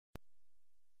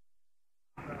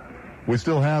We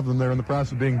still have them. They're in the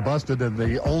process of being busted, and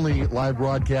the only live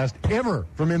broadcast ever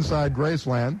from inside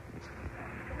Graceland.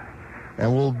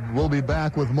 And we'll be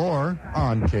back with more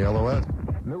on KLOS.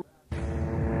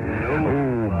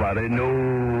 Nobody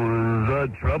knows the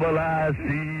trouble I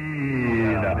see.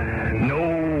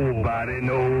 Nobody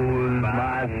knows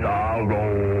my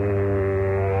sorrow.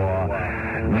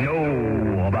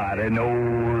 Nobody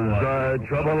knows the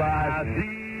trouble I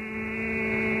see.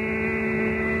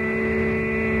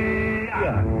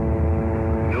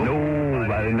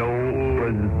 Nobody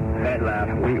knows that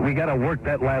last. We got to work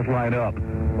that last line up.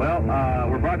 Well,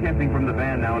 we're broadcasting from the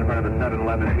van now in front of the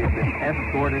 7-Eleven.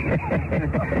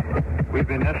 We've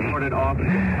been escorted off the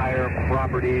entire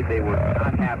property. They were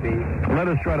not happy. Let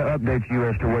us try to update you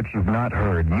as to what you've not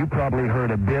heard. You probably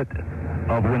heard a bit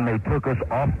of when they took us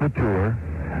off the tour.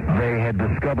 They had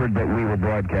discovered that we were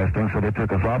broadcasting, so they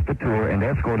took us off the tour and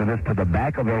escorted us to the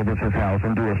back of Elvis's house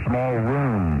into a small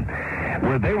room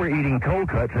where they were eating cold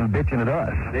cuts and bitching at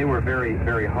us. They were very,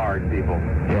 very hard people.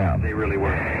 Yeah. They really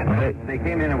were. They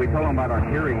came in and we told them about our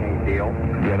hearing aid deal.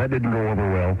 Yeah, that didn't go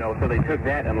over well. No, so they took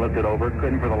that and looked it over.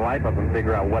 Couldn't for the life of them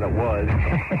figure out what it was.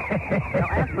 Now,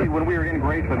 actually, when we were in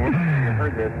Graceland, we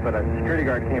heard this, but a security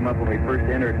guard came up when we first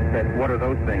entered and said, "What are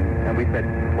those things?" And we said,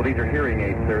 "Well, these are hearing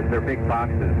aids. They're big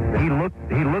boxes." He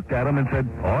looked at them and said,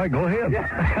 "All right, go ahead." Yeah.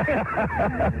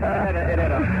 it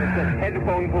had a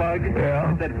headphone plug.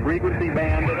 Yeah. It said frequency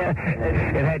band.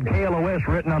 It had KLOS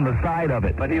written on the side of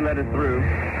it. But he let us through.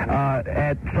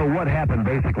 So what happened,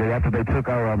 basically, after they took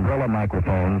our umbrella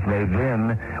microphones, they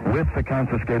then, with the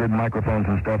confiscated microphones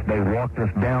and stuff, they walked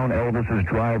us down Elvis's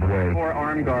driveway. Or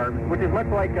armed guard, which is much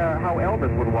like how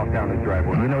Elvis would walk down his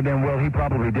driveway. You know damn well he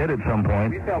probably did at some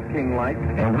point. We felt king-like.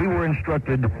 And we were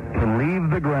instructed to leave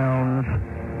the grounds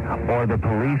or the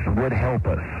police would help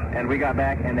us. And we got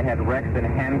back, and they had Rex in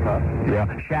handcuffs. Yeah,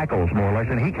 shackles, more or less,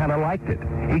 and he kind of liked it.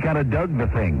 He kind of dug the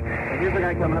thing. And here's a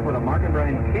guy coming up with a Mark and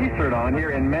Brian T-shirt on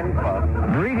here in men's cuffs.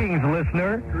 Greetings,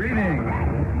 listener. Greetings.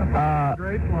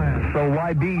 Graceland. So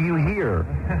why be you here?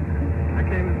 I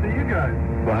came to see you guys.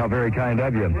 Well, how very kind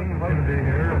of you. Love to be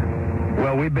here.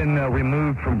 Well, we've been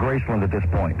removed from Graceland at this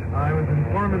point. I was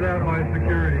informed of that by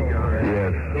security guards.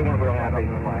 Yes. They weren't real happy.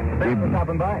 Thanks for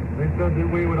stopping by. They said that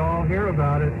we would all hear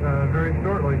about it very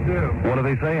shortly, too. What are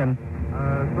they saying?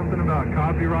 Something about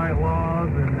copyright laws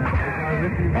and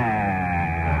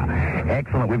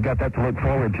Excellent. We've got that to look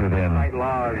forward to then. Copyright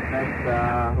laws.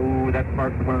 That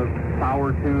sparks one of the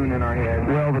power tune in our head.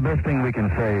 Well, the best thing we can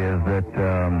say is that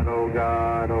oh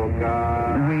God.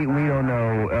 we don't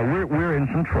know. We're in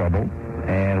some trouble.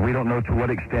 And we don't know to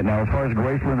what extent. Now, as far as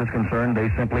Graceland is concerned,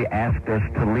 they simply asked us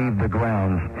to leave the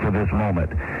grounds for this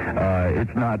moment.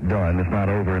 It's not done. It's not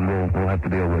over, and we'll have to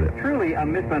deal with it. Truly a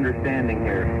misunderstanding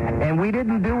here. And we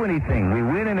didn't do anything. We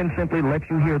went in and simply let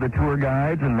you hear the tour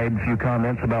guides and made a few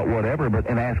comments about whatever,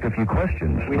 and ask a few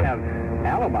questions. We have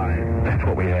alibis. That's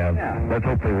what we have. Yeah. Let's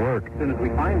hope they work. As soon as we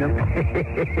find them, we're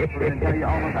going to tell you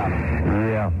all about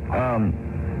them. Yeah.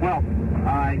 Well,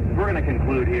 we're going to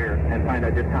conclude here and find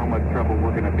out just how much trouble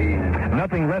we're going to be in.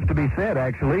 Nothing left to be said,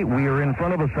 actually. We are in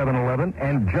front of a 7-Eleven,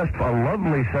 and just a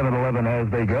lovely 7-Eleven as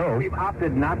they go. We've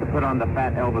opted not to put on the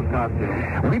fat Elvis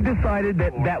costume. We've decided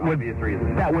that that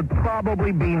would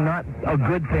probably be not a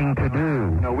good thing to do.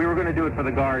 No, we were going to do it for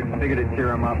the guards, figured it'd cheer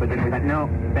them up, but then we said, no,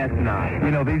 that's not. You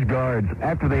know, these guards,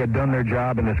 after they had done their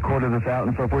job and escorted us out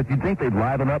and so forth, you'd think they'd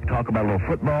liven up, talk about a little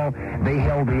football. They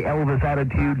held the Elvis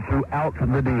attitude throughout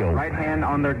the deal. Right hand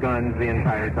on their guns the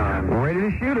entire time. Ready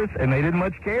to shoot us, and they didn't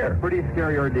much care. Pretty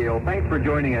scary ordeal. Thanks for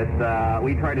joining us.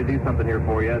 We tried to do something here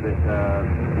for you that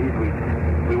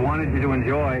we wanted you to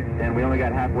enjoy, and we only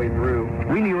got halfway through.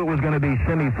 We knew it was going to be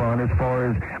semi-fun as far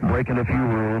as breaking a few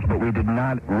rules, but we did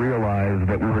not realize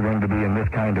that we were going to be in this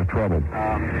kind of trouble.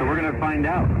 So we're going to find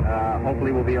out.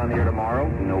 Hopefully we'll be on the air tomorrow.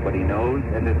 Nobody knows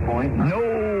at this point.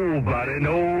 Nobody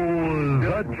knows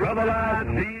the trouble I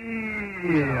see.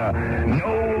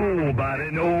 Nobody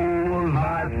knows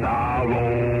my sorrow.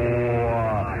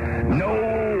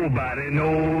 Nobody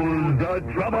knows the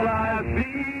trouble I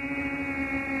see.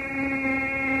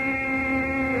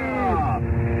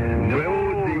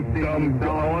 Some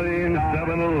going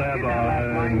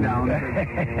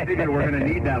 7-Eleven. Figured we're going to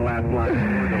need that last line.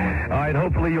 All right,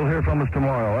 hopefully you'll hear from us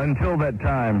tomorrow. Until that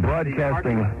time,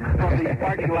 broadcasting from the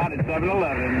parking lot at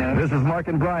 7-Eleven. This is Mark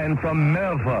and Brian from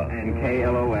Memphis and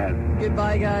KLOS.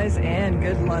 Goodbye, guys, and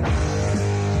good luck.